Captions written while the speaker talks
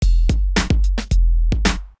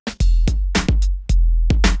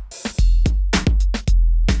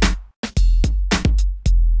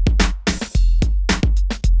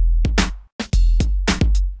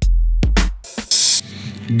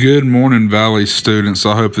Good morning, Valley students.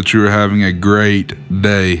 I hope that you are having a great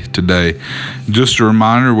day today. Just a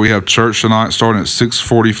reminder, we have church tonight starting at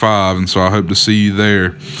 6:45, and so I hope to see you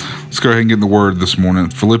there. Let's go ahead and get in the word this morning.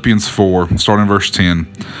 Philippians 4, starting in verse 10.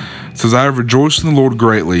 It says, I have rejoiced in the Lord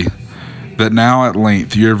greatly, that now at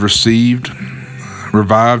length you have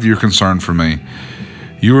revived your concern for me.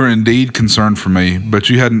 You were indeed concerned for me, but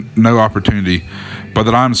you had no opportunity, but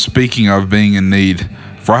that I am speaking of being in need.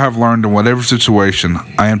 For I have learned in whatever situation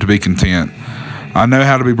I am to be content. I know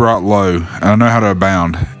how to be brought low, and I know how to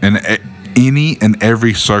abound. In any and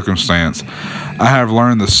every circumstance, I have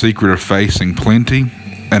learned the secret of facing plenty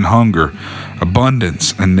and hunger,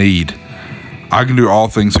 abundance and need. I can do all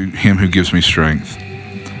things through him who gives me strength.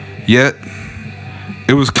 Yet,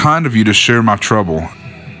 it was kind of you to share my trouble.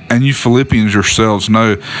 And you Philippians yourselves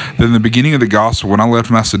know that in the beginning of the gospel, when I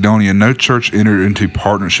left Macedonia, no church entered into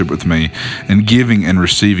partnership with me in giving and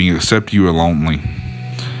receiving except you alone.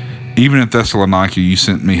 Even at Thessalonica, you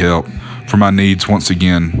sent me help for my needs once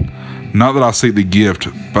again. Not that I seek the gift,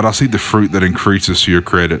 but I seek the fruit that increases to your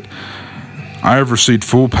credit. I have received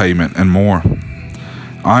full payment and more.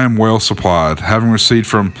 I am well supplied, having received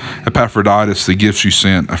from Epaphroditus the gifts you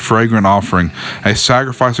sent, a fragrant offering, a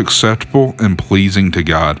sacrifice acceptable and pleasing to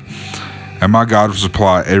God. And my God will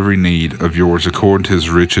supply every need of yours according to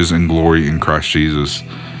his riches and glory in Christ Jesus.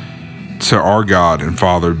 To our God and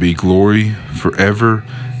Father be glory forever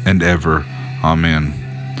and ever. Amen.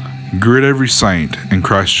 Greet every saint in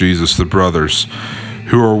Christ Jesus. The brothers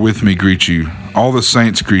who are with me greet you. All the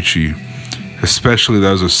saints greet you, especially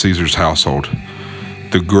those of Caesar's household.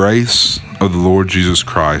 The grace of the Lord Jesus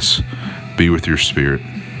Christ be with your spirit.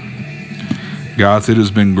 Guys, it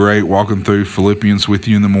has been great walking through Philippians with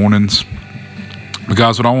you in the mornings. But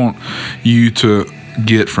guys, what I want you to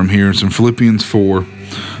get from here is in Philippians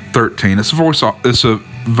 4:13. It's a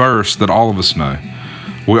verse that all of us know.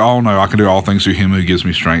 We all know I can do all things through him who gives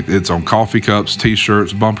me strength. It's on coffee cups,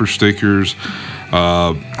 t-shirts, bumper stickers.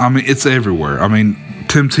 It's everywhere.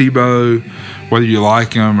 Tim Tebow, whether you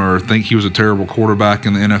like him or think he was a terrible quarterback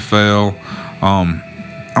in the NFL,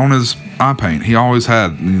 on his eye paint, he always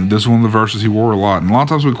had. This is one of the verses he wore a lot. And a lot of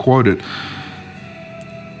times we quote it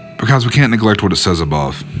because we can't neglect what it says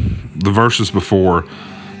above. The verses before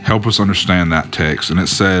help us understand that text. And it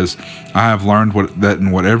says, I have learned that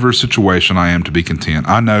in whatever situation I am to be content.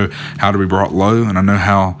 I know how to be brought low, and I know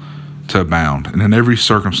how to abound. And in every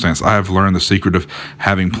circumstance, I have learned the secret of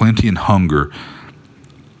having plenty and hunger,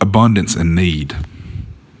 abundance and need.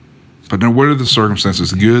 But no, what are the circumstances,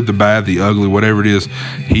 the good, the bad, the ugly, whatever it is,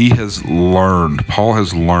 Paul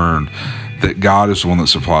has learned that God is the one that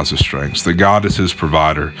supplies his strengths, that God is his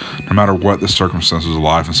provider, no matter what the circumstances of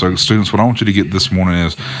life. And so, students, what I want you to get this morning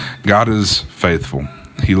is God is faithful.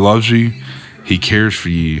 He loves you. He cares for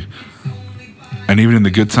you. And even in the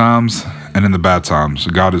good times and in the bad times,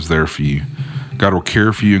 God is there for you. God will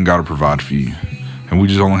care for you and God will provide for you. And we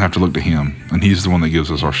just only have to look to him. And he's the one that gives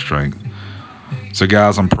us our strength. So,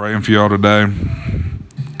 guys, I'm praying for y'all today.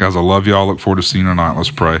 Guys, I love y'all. Look forward to seeing you tonight. Let's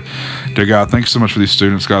pray. Dear God, thanks so much for these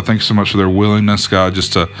students. God, thanks so much for their willingness, God,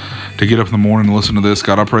 just to get up in the morning and listen to this.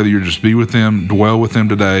 God, I pray that you just be with them, dwell with them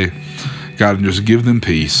today. God, and just give them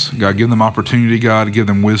peace. God, give them opportunity, God, give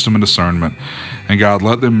them wisdom and discernment. And God,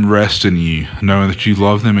 let them rest in you, knowing that you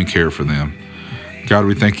love them and care for them. God,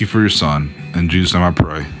 we thank you for your son. In Jesus' name I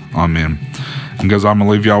pray. Amen. And guys, I'm going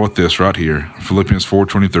to leave y'all with this right here. Philippians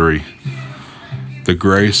 4:23. The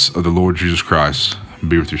grace of the Lord Jesus Christ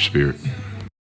be with your spirit.